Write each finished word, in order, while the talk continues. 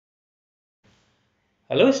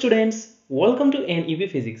Hello students, welcome to NEB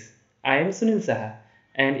Physics. I am Sunil Saha,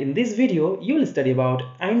 and in this video you will study about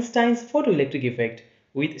Einstein's photoelectric effect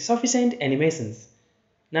with sufficient animations.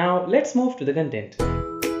 Now let's move to the content.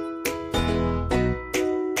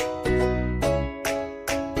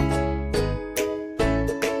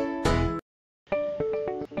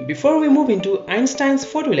 Before we move into Einstein's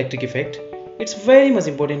photoelectric effect, it's very much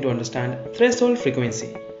important to understand threshold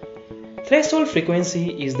frequency. Threshold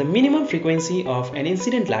frequency is the minimum frequency of an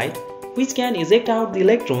incident light which can eject out the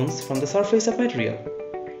electrons from the surface of material.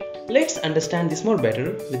 Let's understand this more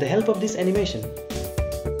better with the help of this animation.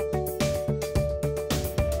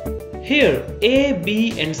 Here A,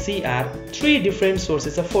 B and C are three different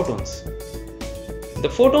sources of photons. The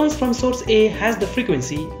photons from source A has the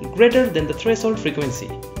frequency greater than the threshold frequency.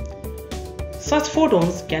 Such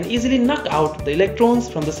photons can easily knock out the electrons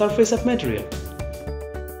from the surface of material.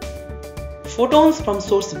 Photons from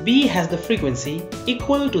source B has the frequency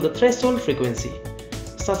equal to the threshold frequency.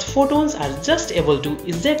 Such photons are just able to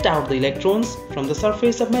eject out the electrons from the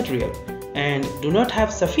surface of material and do not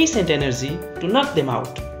have sufficient energy to knock them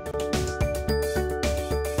out.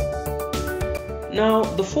 Now,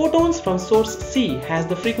 the photons from source C has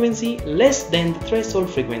the frequency less than the threshold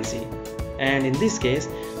frequency, and in this case,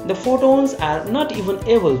 the photons are not even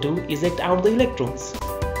able to eject out the electrons.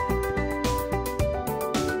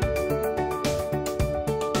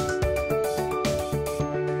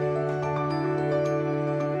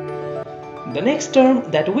 The next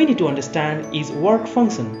term that we need to understand is work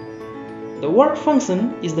function. The work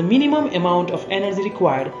function is the minimum amount of energy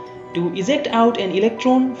required to eject out an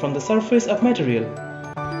electron from the surface of material.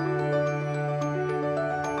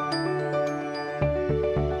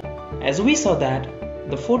 As we saw that,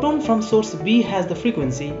 the photon from source B has the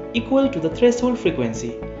frequency equal to the threshold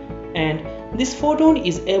frequency, and this photon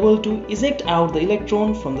is able to eject out the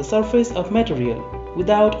electron from the surface of material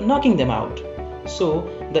without knocking them out. So,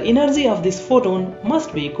 the energy of this photon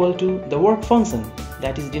must be equal to the work function,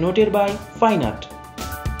 that is denoted by phi naught.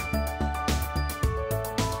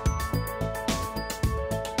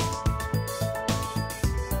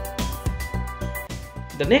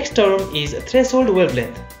 The next term is threshold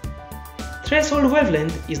wavelength. Threshold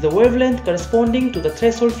wavelength is the wavelength corresponding to the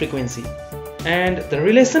threshold frequency, and the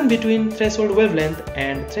relation between threshold wavelength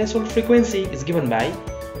and threshold frequency is given by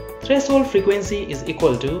threshold frequency is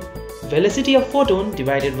equal to velocity of photon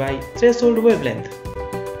divided by threshold wavelength.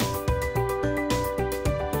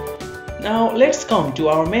 Now let's come to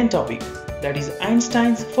our main topic, that is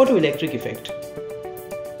Einstein's photoelectric effect.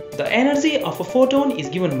 The energy of a photon is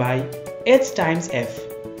given by h times f.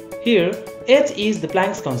 Here h is the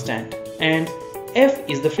Planck's constant and f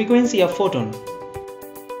is the frequency of photon.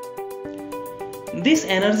 This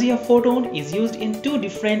energy of photon is used in two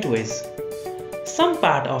different ways. Some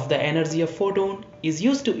part of the energy of photon is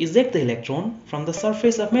used to eject the electron from the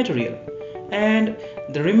surface of material, and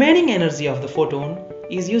the remaining energy of the photon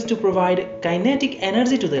is used to provide kinetic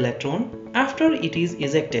energy to the electron after it is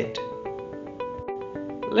ejected.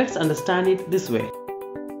 Let's understand it this way.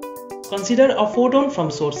 Consider a photon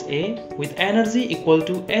from source A with energy equal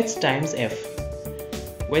to h times f.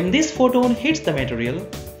 When this photon hits the material,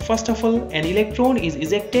 first of all, an electron is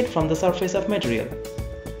ejected from the surface of material.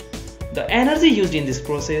 The energy used in this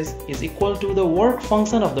process is equal to the work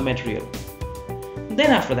function of the material.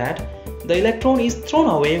 Then after that, the electron is thrown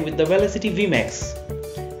away with the velocity Vmax.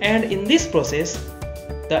 And in this process,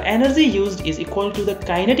 the energy used is equal to the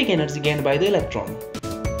kinetic energy gained by the electron.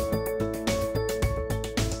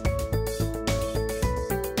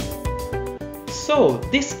 So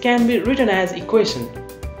this can be written as equation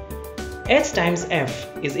h times f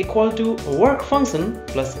is equal to work function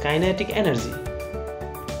plus kinetic energy.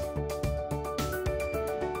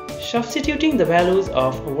 Substituting the values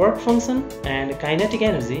of work function and kinetic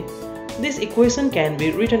energy, this equation can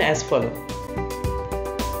be written as follows.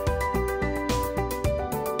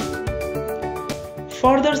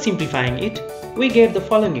 Further simplifying it, we get the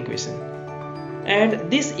following equation. And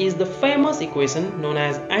this is the famous equation known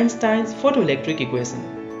as Einstein's photoelectric equation.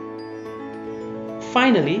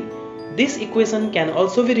 Finally, this equation can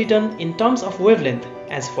also be written in terms of wavelength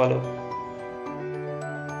as follows.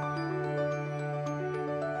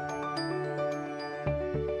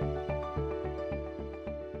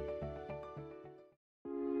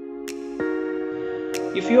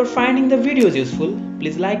 If you are finding the videos useful,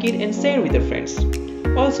 please like it and share with your friends.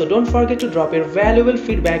 Also, don't forget to drop your valuable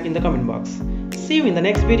feedback in the comment box. See you in the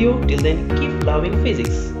next video. Till then, keep loving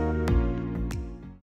physics.